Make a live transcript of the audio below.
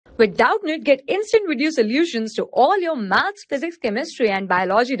With Doubtnut, get instant video solutions to all your maths, physics, chemistry, and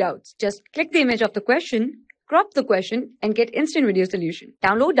biology doubts. Just click the image of the question, crop the question, and get instant video solution.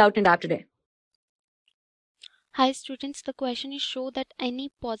 Download Doubtnut app today. Hi students, the question is show that any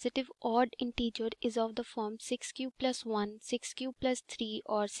positive odd integer is of the form 6q+1, 6q+3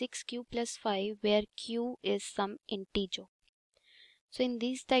 or 6q+5 where q is some integer. So in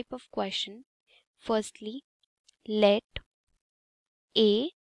this type of question, firstly let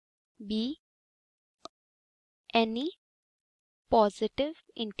a be any positive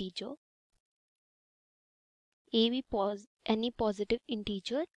integer, any positive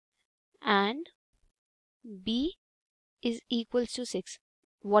integer and b is equals to 6.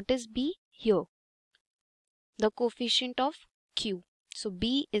 What is b here? The coefficient of q. So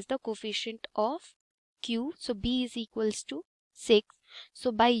b is the coefficient of q. So b is equals to 6.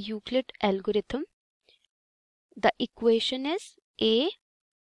 So by Euclid algorithm, the equation is a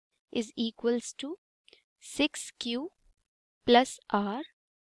is equals to 6q plus r,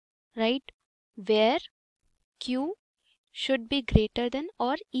 right, where q should be greater than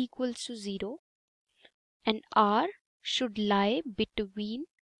or equals to 0 and r should lie between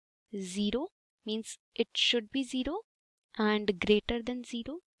 0, means it should be 0 and greater than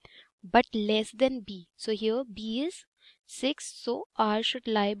 0 but less than b. So here b is 6, so r should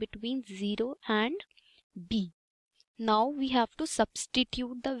lie between 0 and b. Now we have to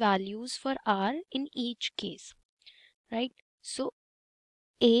substitute the values for r in each case, right? So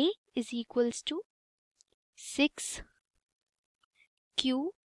a is equals to 6q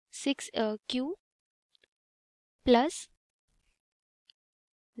plus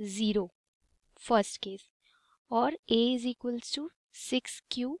 0 first case, or a is equals to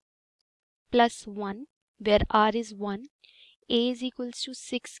 6q plus 1 where r is 1, a is equals to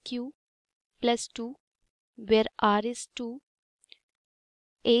 6q plus 2 where r is 2,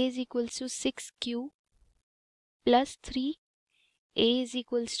 a is equals to 6q plus 3, a is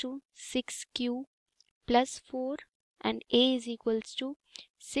equals to 6q plus 4 and a is equals to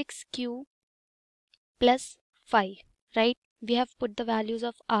 6q plus 5, right? We have put the values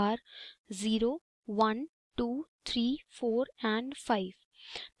of r 0, 1, 2, 3, 4 and 5.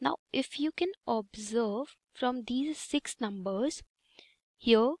 Now if you can observe from these 6 numbers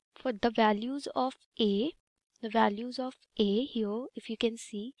here, for the values of a, here, if you can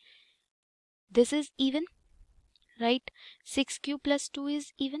see, this is even, right? 6q plus 2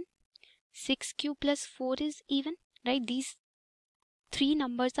 is even, 6q plus 4 is even, right? These 3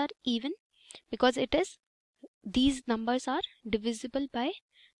 numbers are even because it is, these numbers are divisible by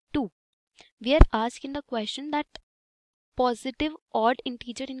 2. We are asked in the question that positive odd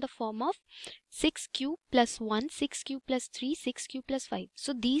integer in the form of 6q plus 1, 6q plus 3, 6q plus 5.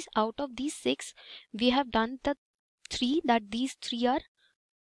 So these, out of these 6, we have done the 3, that these 3 are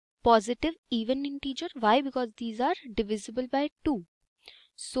positive even integer. Why? Because these are divisible by 2.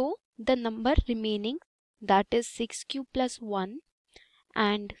 So the number remaining, that is 6q plus 1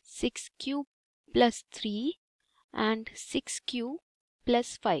 and 6q plus 3 and 6q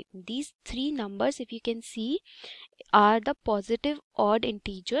plus 5. These 3 numbers, if you can see, are the positive odd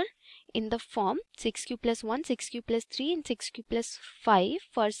integer in the form 6q plus 1, 6q plus 3 and 6q plus 5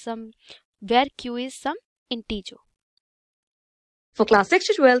 for some where q is some integer. For class 6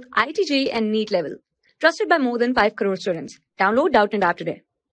 to 12, IIT JEE and NEET level. Trusted by more than 5 crore students. Download Doubtnut app today.